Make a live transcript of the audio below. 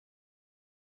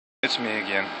it's me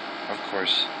again, of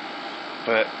course.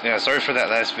 But yeah, sorry for that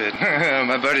last vid.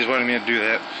 My buddies wanted me to do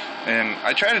that, and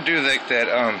I try to do like that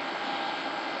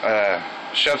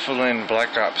shuffling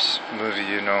Black Ops movie,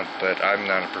 you know, but I'm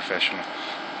not a professional.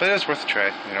 But it's worth a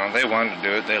try, you know. They wanted to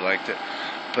do it, they liked it.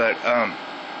 But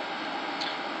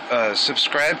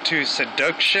subscribe to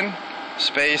Seduction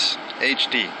space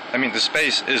HD. I mean, the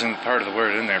space isn't part of the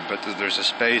word in there, but there's a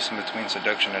space in between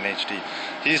Seduction and HD.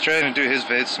 He's trying to do his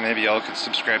vids, so maybe y'all could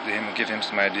subscribe to him and give him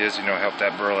some ideas, you know, help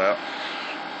that bro out.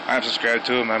 I'm subscribed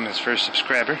to him, I'm his first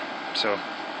subscriber, so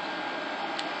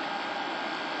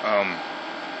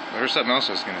there was something else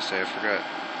I was going to say, I forgot.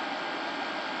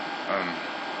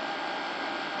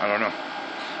 I don't know.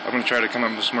 I'm going to try to come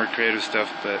up with some more creative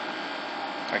stuff, but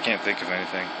I can't think of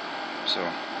anything, so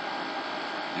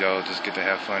y'all just get to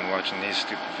have fun watching these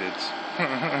stupid vids.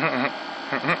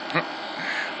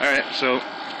 Alright, so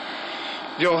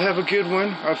y'all have a good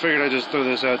one. I figured I'd just throw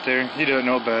this out there. He doesn't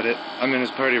know about it. I'm in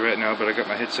his party right now, but I got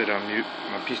my headset on mute.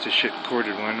 My piece of shit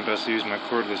corded one. I'm about to use my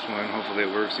cordless one. Hopefully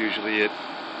it works. Usually it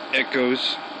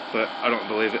echoes, but I don't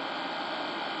believe it.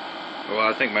 Well,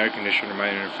 I think my air conditioner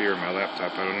might interfere with my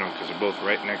laptop. I don't know, because they're both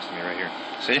right next to me right here.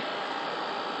 See?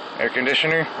 Air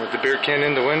conditioner with the beer can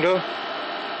in the window.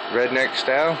 Redneck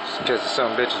style, because the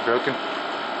son of a bitch is broken.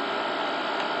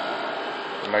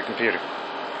 And my computer.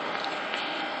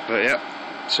 But yeah,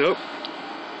 so,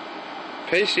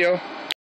 peace, y'all.